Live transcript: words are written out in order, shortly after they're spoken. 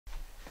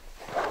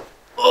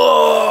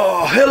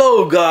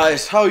Hello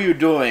guys, how you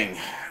doing?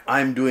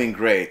 I'm doing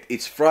great.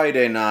 It's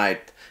Friday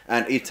night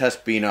and it has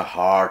been a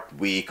hard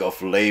week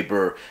of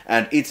labor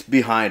and it's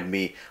behind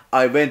me.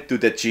 I went to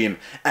the gym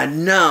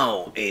and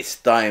now it's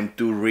time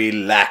to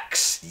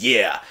relax,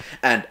 yeah.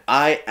 And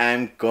I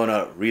am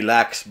gonna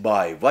relax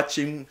by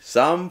watching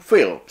some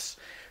films.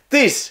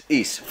 This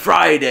is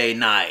Friday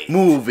Night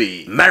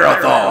Movie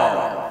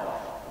Marathon.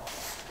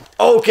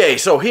 Okay,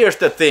 so here's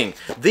the thing.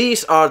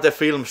 These are the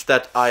films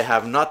that I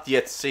have not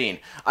yet seen.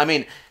 I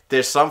mean,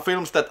 there's some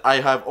films that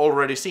I have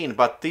already seen,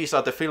 but these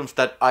are the films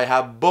that I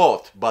have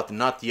bought but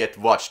not yet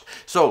watched.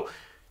 So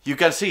you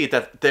can see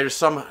that there's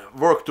some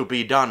work to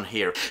be done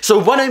here. So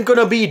what I'm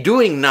gonna be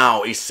doing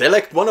now is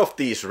select one of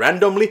these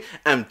randomly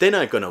and then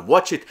I'm gonna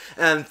watch it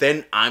and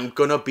then I'm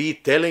gonna be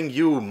telling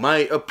you my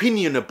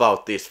opinion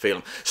about this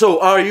film.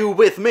 So are you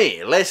with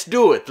me? Let's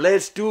do it,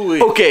 let's do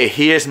it. Okay,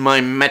 here's my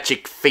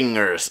magic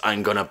fingers.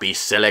 I'm gonna be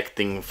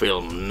selecting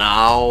film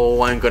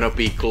now. I'm gonna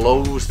be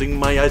closing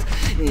my eyes.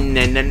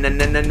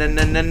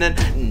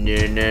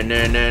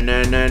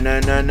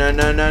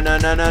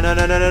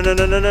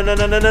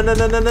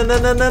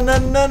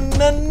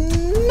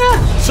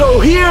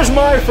 So here's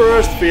my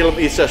first film.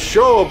 It's a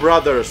Shaw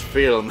Brothers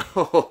film.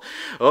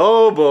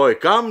 Oh boy,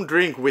 come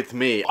drink with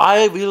me.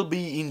 I will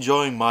be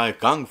enjoying my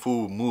kung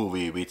fu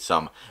movie with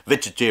some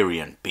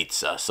vegetarian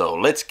pizza. So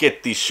let's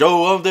get this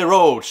show on the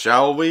road,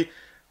 shall we?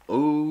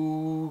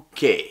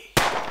 Okay.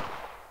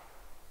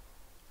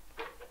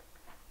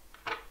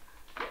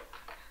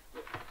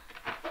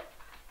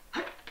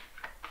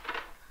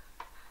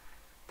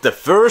 The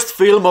first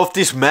film of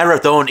this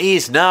marathon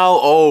is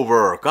now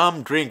over.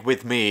 Come drink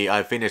with me.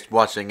 I finished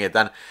watching it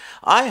and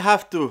I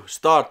have to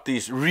start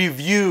this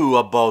review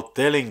about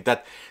telling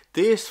that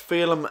this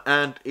film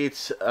and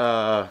its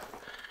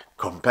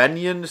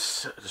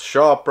companions,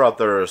 Shaw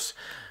Brothers,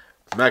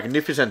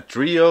 Magnificent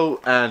Trio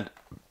and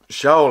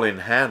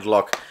Shaolin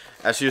Handlock.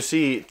 As you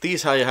see,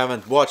 these I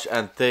haven't watched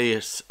and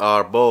these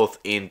are both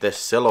in the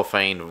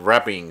cellophane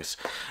wrappings.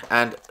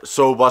 And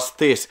so was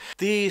this.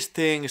 These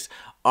things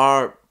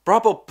are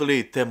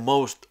probably the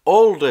most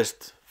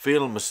oldest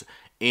films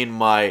in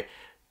my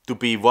to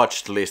be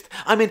watched list.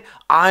 I mean,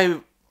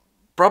 I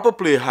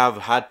probably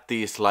have had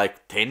these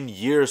like 10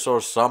 years or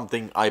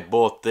something. I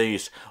bought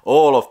these,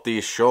 all of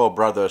these Shaw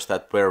Brothers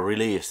that were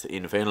released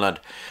in Finland.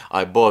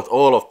 I bought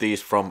all of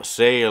these from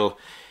sale.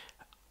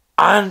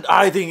 And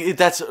I think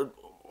that's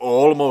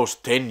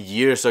almost 10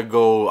 years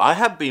ago. I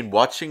have been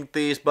watching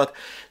these, but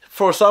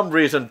for some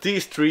reason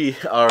these three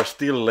are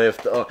still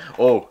left.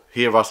 Oh,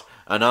 here was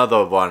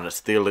another one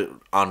still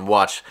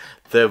unwatched,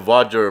 The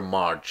Water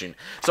Margin.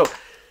 So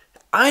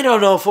I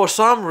don't know, for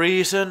some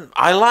reason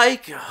I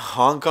like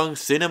Hong Kong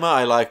cinema,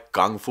 I like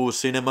kung fu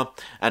cinema.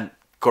 And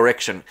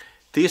correction,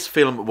 this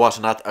film was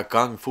not a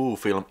kung fu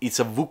film, it's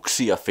a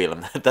Wuxia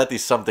film. That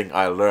is something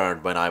I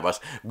learned when I was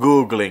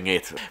googling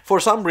it. For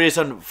some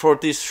reason, for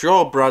these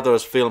Shaw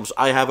Brothers films,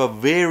 I have a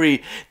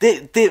very...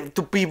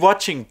 to be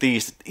watching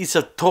these, it's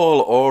a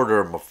tall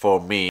order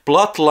for me.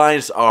 Plot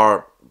lines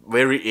are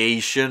very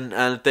Asian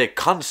and the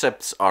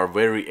concepts are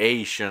very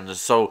Asian.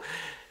 So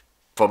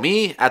for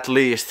me, at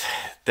least,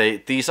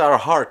 these are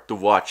hard to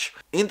watch.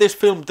 In this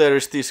film there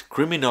is this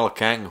criminal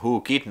gang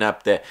who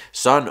kidnapped the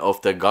son of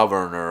the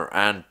governor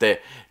and the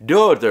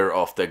daughter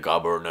of the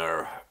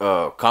governor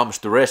comes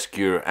to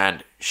rescue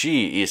and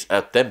she is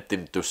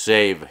attempting to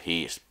save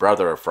his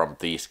brother from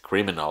these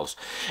criminals.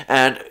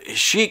 And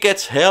she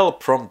gets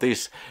help from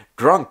this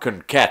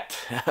drunken cat,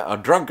 a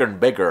drunken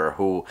beggar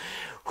who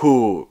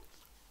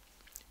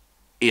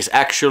is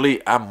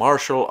actually a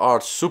martial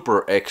arts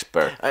super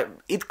expert.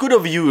 It could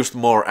have used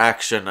more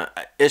action,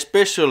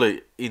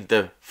 especially in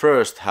the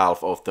first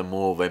half of the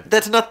movie.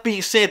 That's not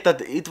being said that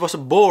it was a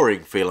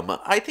boring film.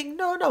 I think,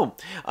 no.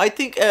 I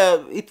think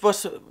it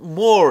was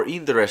more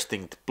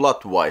interesting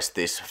plot-wise,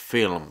 this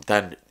film,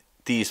 than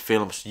these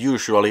films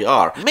usually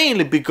are.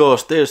 Mainly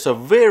because there's a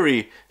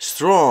very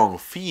strong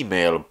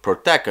female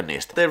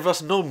protagonist. There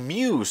was no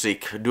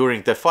music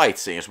during the fight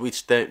scenes,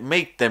 which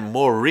make them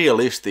more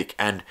realistic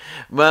and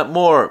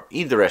more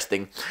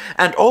interesting.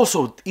 And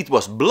also it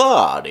was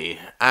bloody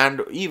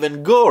and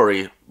even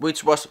gory,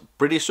 which was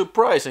pretty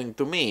surprising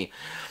to me.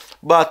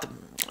 But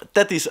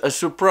that is a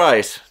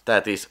surprise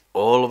that is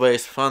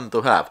always fun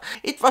to have.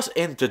 It was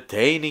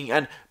entertaining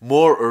and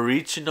more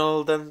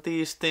original than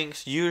these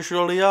things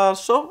usually are,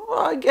 so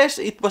I guess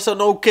it was an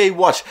okay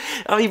watch.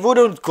 I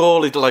wouldn't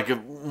call it like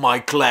my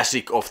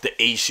classic of the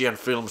Asian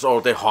films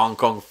or the Hong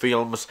Kong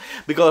films,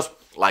 because,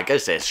 like I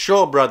said,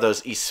 Shaw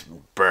Brothers is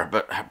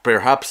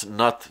perhaps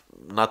not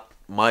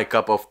my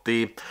cup of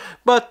tea.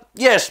 But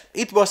yes,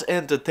 it was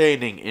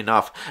entertaining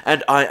enough,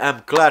 and I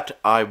am glad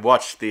I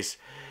watched this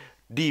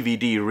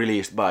DVD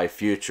released by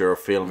Future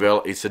Film.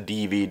 Well, it's a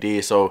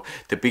DVD, so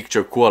the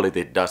picture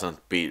quality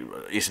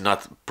is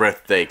not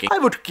breathtaking. I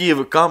would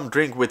give Come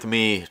Drink With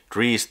Me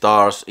 3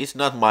 stars. It's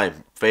not my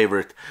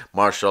favorite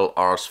martial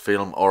arts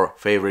film or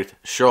favorite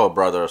Shaw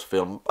Brothers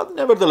film, but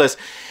nevertheless,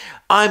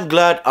 I'm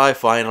glad I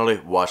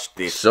finally watched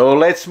this. So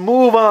let's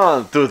move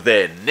on to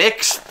the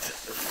next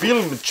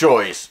film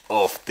choice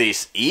of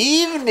this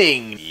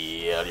evening.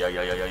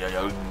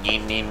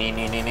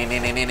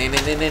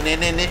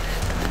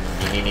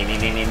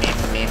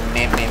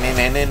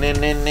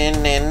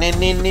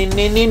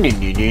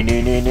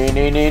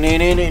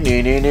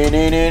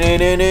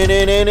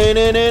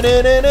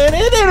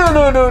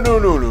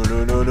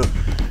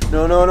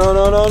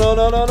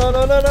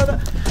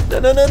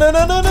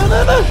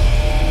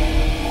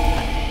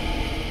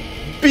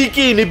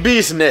 Bikini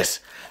business.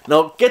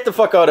 Now get the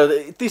fuck out of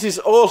it. This is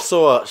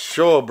also a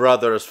Shaw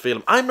Brothers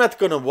film. I'm not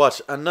gonna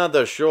watch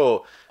another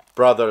Shaw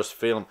Brothers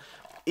film,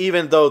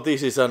 even though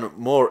this is a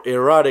more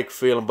erotic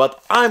film, but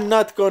I'm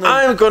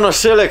gonna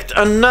select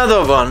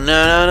another one.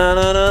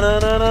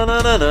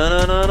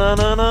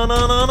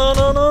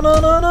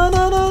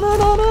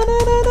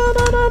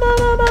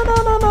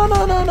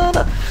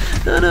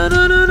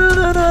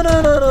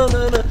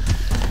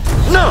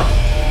 No!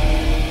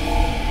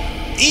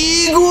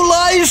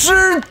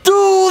 Equalizer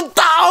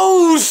 2000!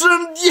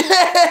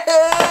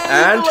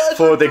 Yeah! And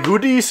for the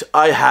goodies,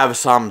 I have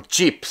some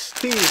chips.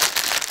 These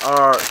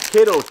are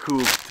kettle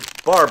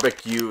cooked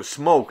barbecue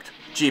smoked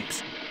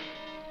chips.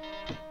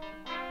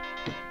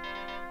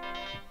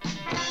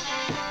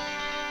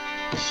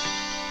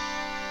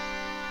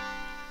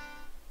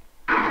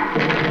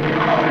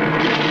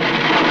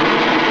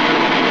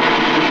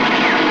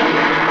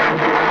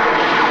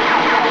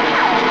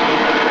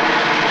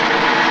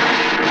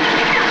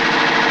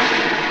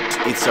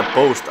 It's a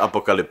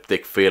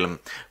post-apocalyptic film,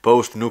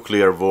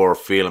 post-nuclear war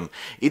film.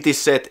 It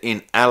is set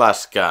in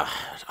Alaska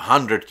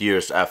 100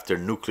 years after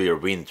nuclear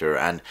winter,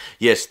 and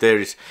yes,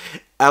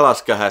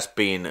 Alaska has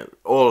been,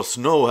 all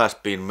snow has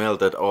been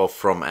melted off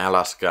from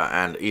Alaska,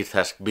 and it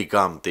has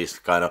become this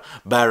kind of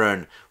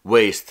barren,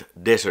 waste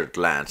desert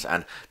lands,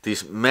 and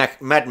these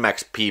Mad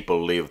Max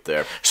people live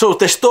there. So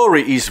the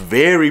story is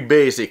very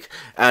basic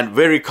and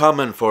very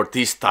common for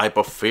this type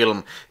of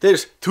film.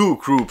 There's two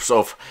groups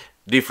of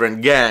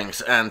different gangs,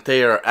 and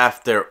they are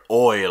after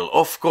oil.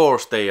 Of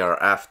course they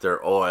are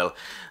after oil.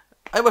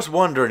 I was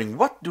wondering,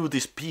 what do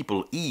these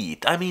people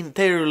eat? I mean,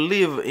 they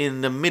live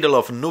in the middle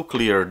of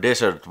nuclear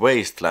desert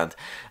wasteland,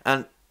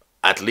 and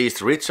at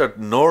least Richard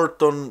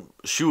Norton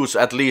shoots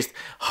at least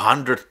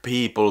 100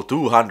 people,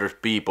 200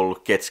 people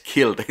gets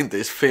killed in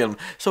this film.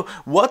 So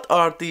what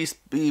are these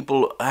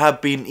people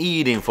have been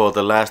eating for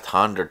the last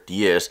 100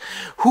 years?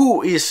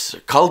 Who is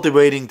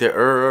cultivating the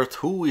earth?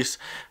 Who is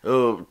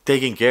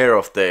taking care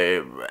of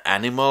the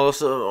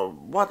animals?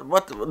 What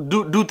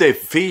do they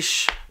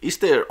fish? Is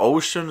there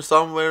ocean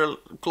somewhere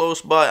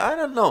close by? I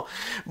don't know.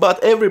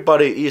 But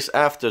everybody is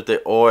after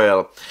the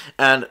oil,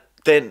 and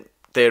then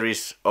there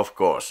is, of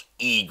course,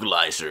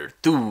 Equalizer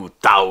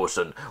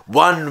 2000,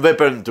 one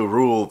weapon to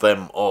rule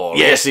them all.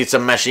 Yes, it's a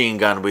machine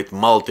gun with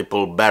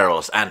multiple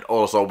barrels and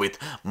also with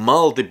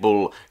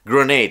multiple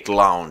grenade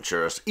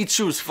launchers. It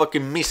shoots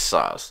fucking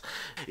missiles.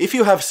 If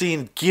you have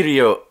seen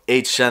Cirio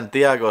H.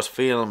 Santiago's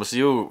films,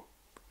 you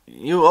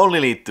only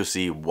need to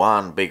see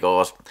one,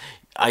 because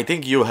I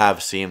think you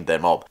have seen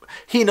them all.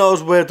 He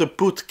knows where to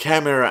put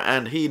camera,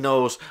 and he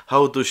knows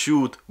how to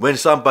shoot when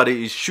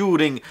somebody is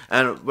shooting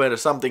and when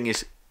something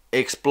is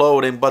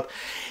exploding, but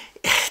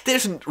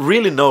there's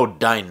really no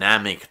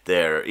dynamic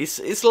there.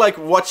 It's like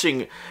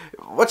watching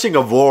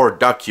a war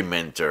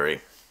documentary.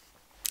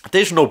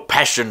 There's no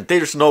passion.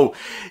 There's no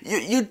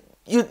you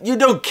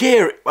don't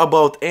care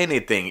about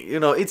anything. You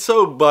know, it's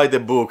so by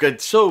the book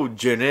and so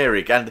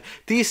generic. And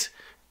this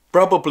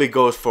probably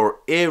goes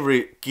for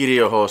every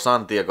Cirio H.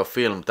 Santiago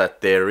film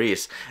that there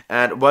is.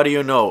 And what do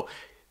you know?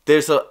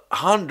 There's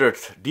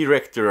 100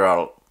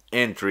 directorial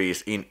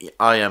entries in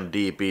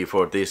IMDb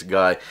for this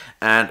guy,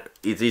 and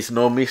it is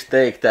no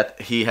mistake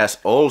that he has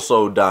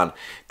also done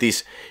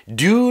this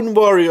Dune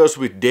Warriors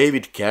with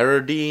David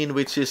Carradine,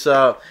 which is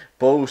a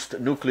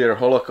post-nuclear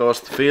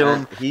Holocaust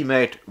film. He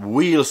made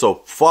Wheels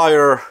of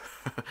Fire,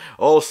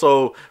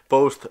 also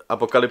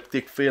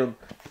post-apocalyptic film,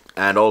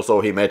 and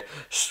also he made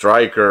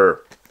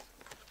Striker,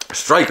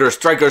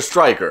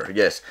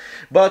 yes.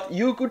 But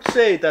you could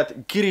say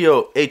that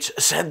Cirio H.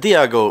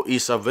 Santiago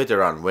is a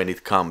veteran when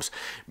it comes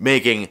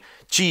making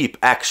cheap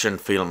action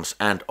films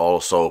and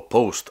also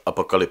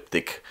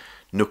post-apocalyptic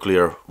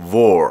nuclear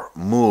war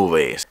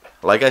movies.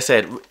 Like I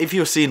said, if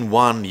you've seen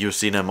one, you've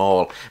seen them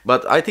all.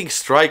 But I think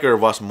Striker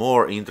was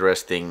more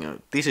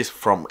interesting. This is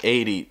from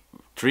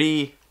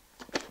 83,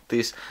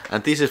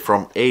 and this is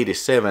from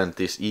 87,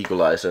 this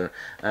Equalizer.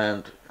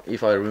 And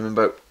if I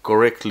remember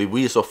correctly,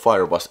 Wheels of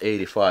Fire was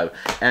 85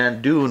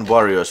 and Dune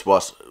Warriors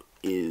was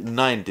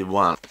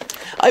 91.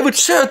 I would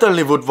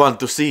certainly want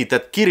to see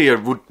that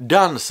Cirio would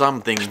done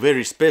something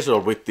very special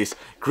with this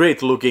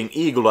great looking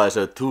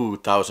Equalizer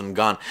 2000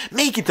 gun.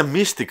 Make it a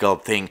mystical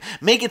thing.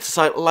 Make it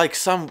like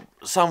some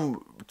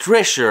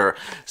treasure,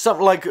 some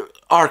like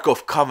Ark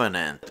of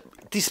Covenant.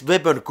 This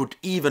weapon could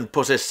even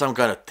possess some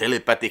kind of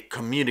telepathic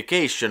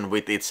communication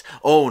with its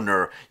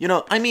owner. You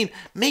know, I mean,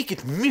 make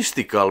it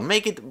mystical,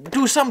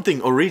 do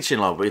something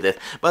original with it.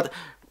 But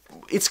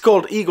It's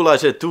called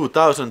Equalizer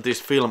 2000,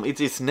 this film,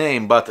 it's its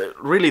name, but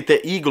really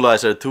the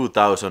Equalizer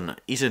 2000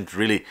 isn't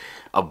really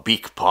a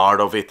big part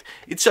of it.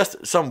 It's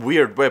just some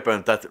weird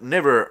weapon that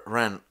never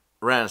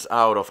runs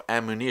out of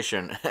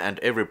ammunition and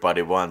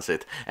everybody wants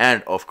it.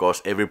 And of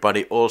course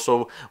everybody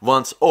also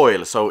wants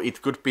oil, so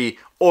it could be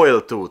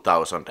Oil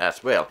 2000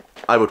 as well.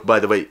 By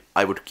the way,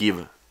 I would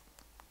give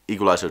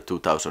Equalizer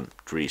 2000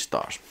 3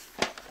 stars.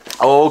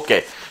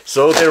 Okay,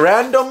 so the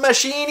random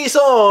machine is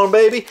on,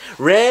 baby.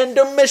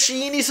 Random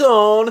machine is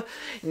on.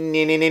 No,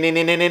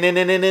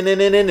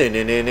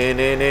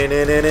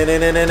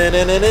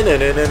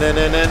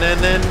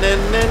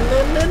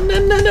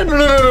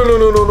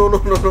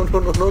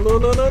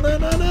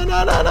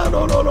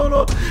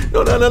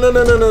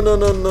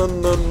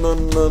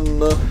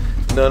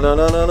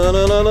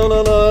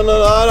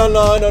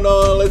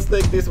 let's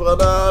take this one.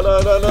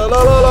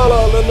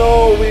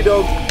 No, we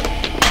don't.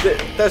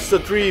 That's the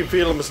 3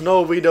 films.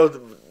 No, we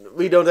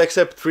don't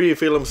accept 3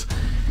 films.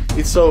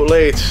 It's so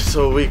late,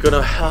 so we're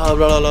gonna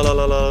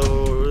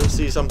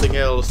see something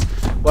else.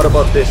 What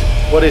about this?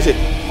 What is it?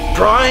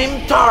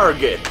 Prime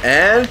Target.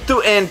 And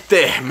to end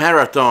the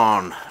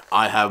marathon,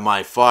 I have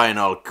my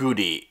final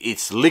goodie.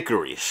 It's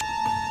licorice.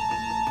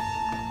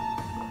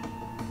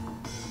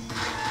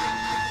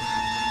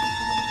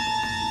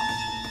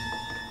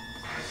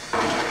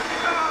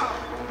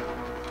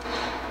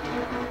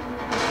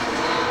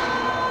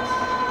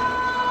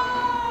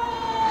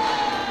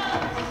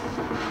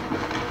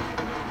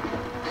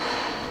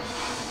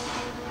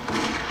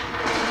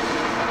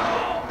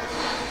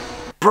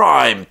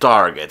 Prime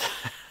Target.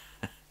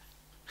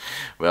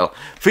 Well,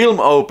 film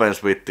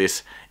opens with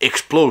this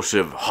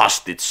explosive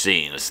hostage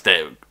scenes.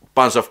 The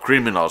bunch of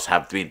criminals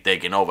have been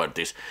taking over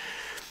this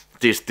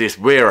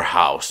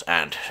warehouse,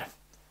 and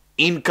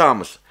in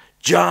comes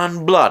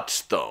John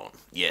Bloodstone.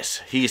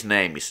 Yes, his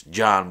name is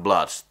John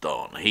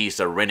Bloodstone. He's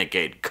a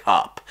renegade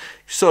cop,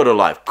 sort of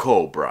like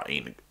Cobra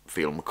in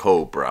film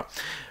Cobra.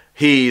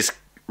 He's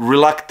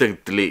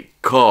reluctantly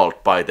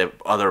called by the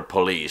other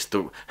police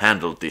to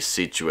handle this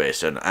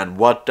situation. And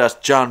what does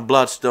John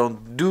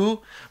Bloodstone do?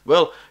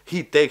 Well,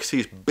 he takes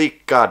his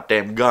big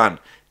goddamn gun,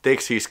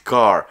 takes his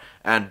car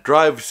and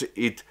drives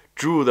it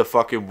through the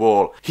fucking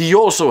wall. He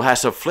also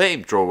has a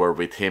flamethrower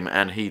with him,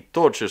 and he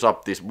tortures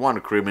up this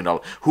one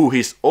criminal who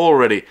he's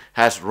already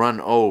has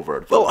run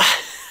over. Well,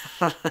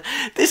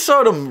 this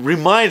sort of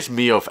reminds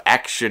me of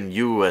Action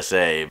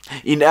USA.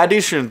 In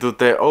addition to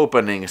the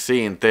opening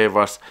scene, there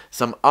was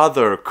some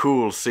other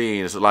cool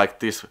scenes, like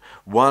this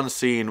one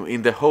scene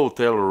in the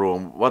hotel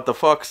room. What the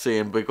fuck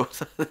scene?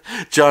 Because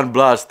John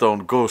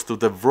Bloodstone goes to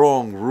the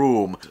wrong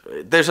room.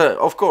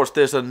 Of course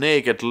there's a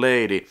naked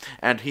lady,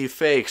 and he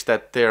fakes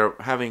that they're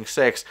having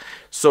sex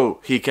so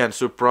he can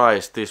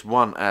surprise this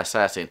one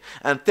assassin.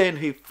 And then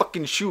he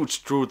fucking shoots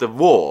through the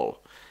wall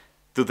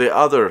to the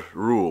other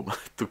room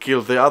to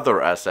kill the other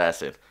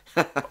assassin.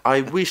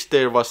 I wish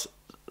there was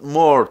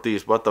more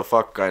this what the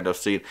fuck kind of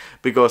scene,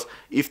 because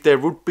if there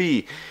would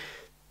be,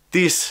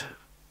 this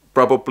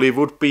probably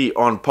would be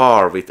on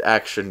par with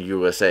Action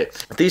USA.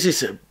 This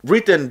is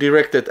written,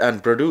 directed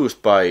and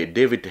produced by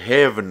David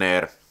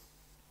Haeveneren,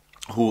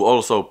 who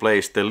also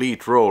plays the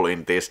lead role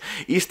in this.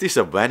 Is this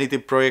a vanity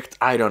project?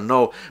 I don't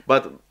know,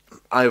 but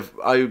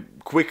I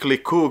quickly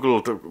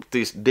googled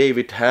this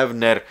David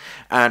Haeveneren,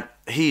 and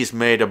he's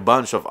made a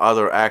bunch of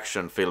other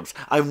action films.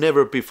 I've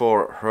never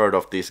before heard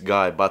of this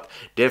guy, but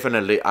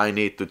definitely I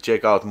need to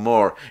check out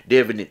more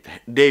David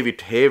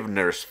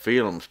Haeveneren's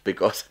films,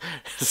 because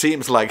it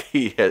seems like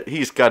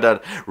he's got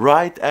a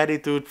right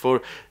attitude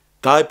for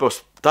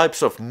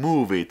types of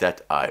movie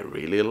that I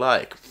really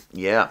like.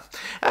 Yeah,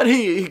 and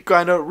he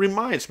kind of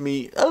reminds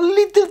me a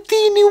little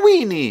teeny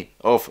weeny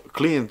of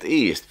Clint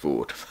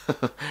Eastwood,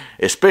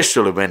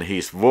 especially when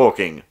he's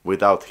walking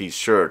without his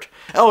shirt.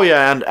 Oh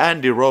yeah, and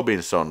Andy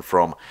Robinson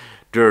from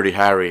Dirty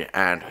Harry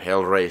and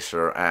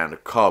Hellraiser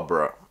and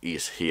Cobra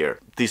is here.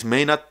 This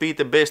may not be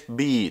the best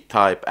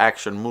B-type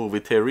action movie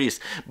there is,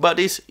 but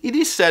it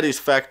is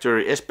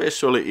satisfactory,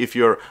 especially if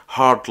you're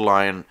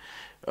hardline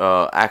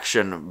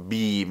action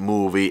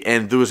B-movie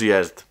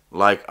enthusiast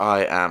like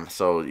I am,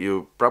 so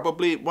you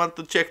probably want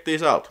to check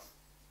this out.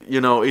 You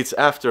know, it's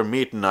after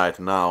midnight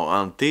now,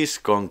 and this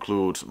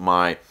concludes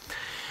my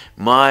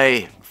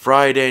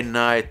Friday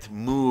night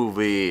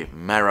movie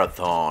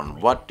marathon.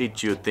 What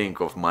did you think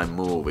of my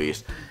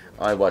movies?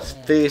 I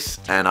watched this,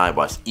 and I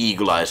watched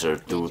Equalizer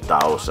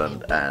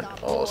 2000, and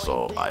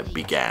also I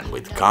began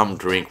with Come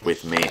Drink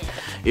With Me.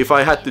 If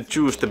I had to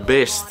choose the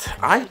best,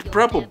 I'd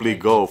probably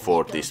go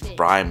for this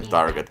Prime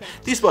Target.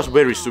 This was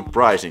very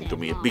surprising to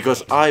me,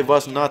 because I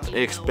was not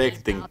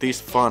expecting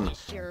this fun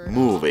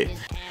movie.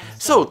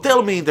 So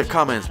tell me in the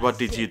comments what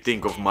did you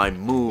think of my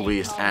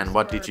movies, and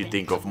what did you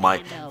think of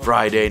my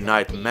Friday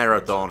night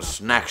marathon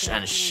snacks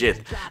and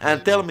shit.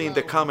 And tell me in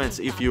the comments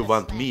if you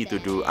want me to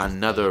do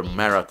another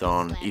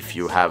marathon. If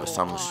you have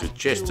some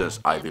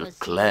suggestions, I will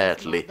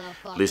gladly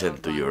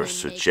listen to your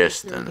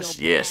suggestions,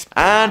 yes.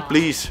 And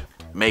please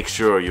make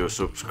sure you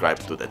subscribe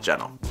to the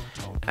channel.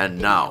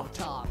 And now,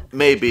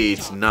 maybe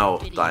it's now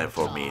time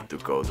for me to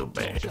go to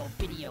bed.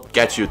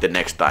 Catch you the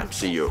next time.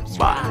 See you.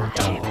 Bye.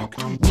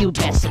 You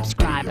best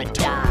subscribe or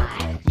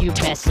die. You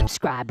best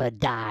subscribe or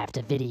dive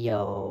to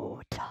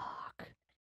Video Talk.